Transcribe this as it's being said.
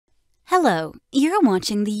Hello, you're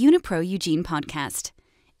watching the Unipro UGENE podcast.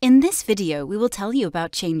 In this video, we will tell you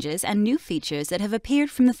about changes and new features that have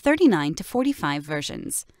appeared from the 39 to 45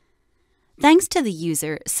 versions. Thanks to the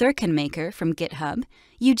user Serkanmaker from GitHub,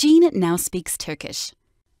 UGENE now speaks Turkish.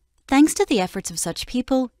 Thanks to the efforts of such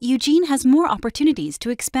people, UGENE has more opportunities to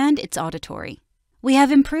expand its auditory. We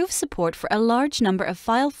have improved support for a large number of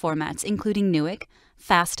file formats including NUIC,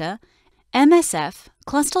 FASTA, MSF,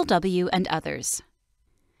 ClustalW, and others.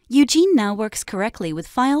 UGENE now works correctly with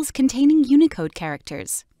files containing Unicode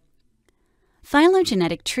characters.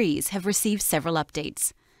 Phylogenetic trees have received several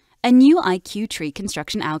updates. A new IQ tree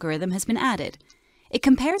construction algorithm has been added. It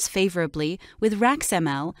compares favorably with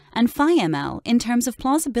RaxML and PhiML in terms of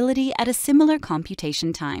plausibility at a similar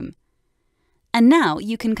computation time. And now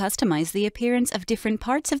you can customize the appearance of different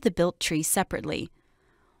parts of the built tree separately.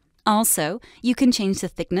 Also, you can change the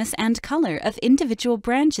thickness and color of individual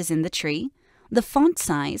branches in the tree, the font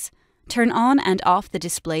size, turn on and off the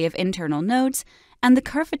display of internal nodes, and the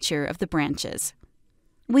curvature of the branches.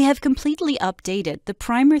 We have completely updated the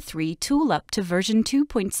Primer 3 tool up to version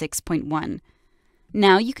 2.6.1.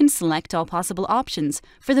 Now you can select all possible options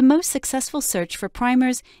for the most successful search for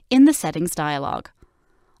primers in the settings dialog.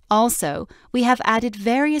 Also, we have added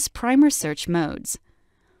various primer search modes.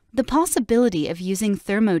 The possibility of using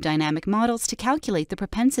thermodynamic models to calculate the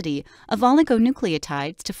propensity of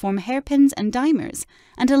oligonucleotides to form hairpins and dimers,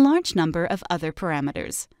 and a large number of other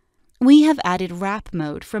parameters. We have added wrap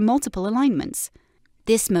mode for multiple alignments.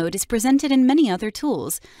 This mode is presented in many other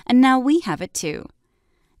tools, and now we have it too.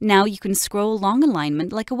 Now you can scroll long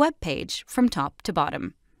alignment like a web page from top to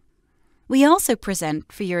bottom. We also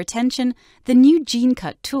present for your attention the new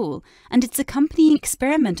GeneCut tool and its accompanying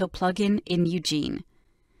experimental plugin in UGENE.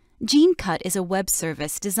 GeneCut is a web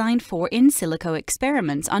service designed for in silico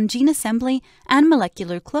experiments on gene assembly and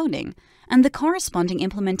molecular cloning, and the corresponding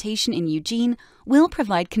implementation in UGENE will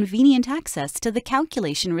provide convenient access to the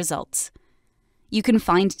calculation results. You can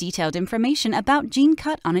find detailed information about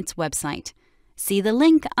GeneCut on its website. See the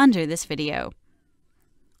link under this video.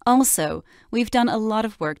 Also, we've done a lot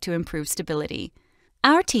of work to improve stability.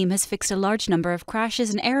 Our team has fixed a large number of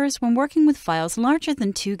crashes and errors when working with files larger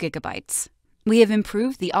than 2 GB. We have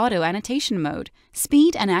improved the auto annotation mode,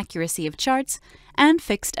 speed and accuracy of charts, and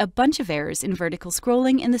fixed a bunch of errors in vertical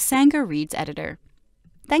scrolling in the Sanger Reads editor.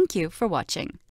 Thank you for watching.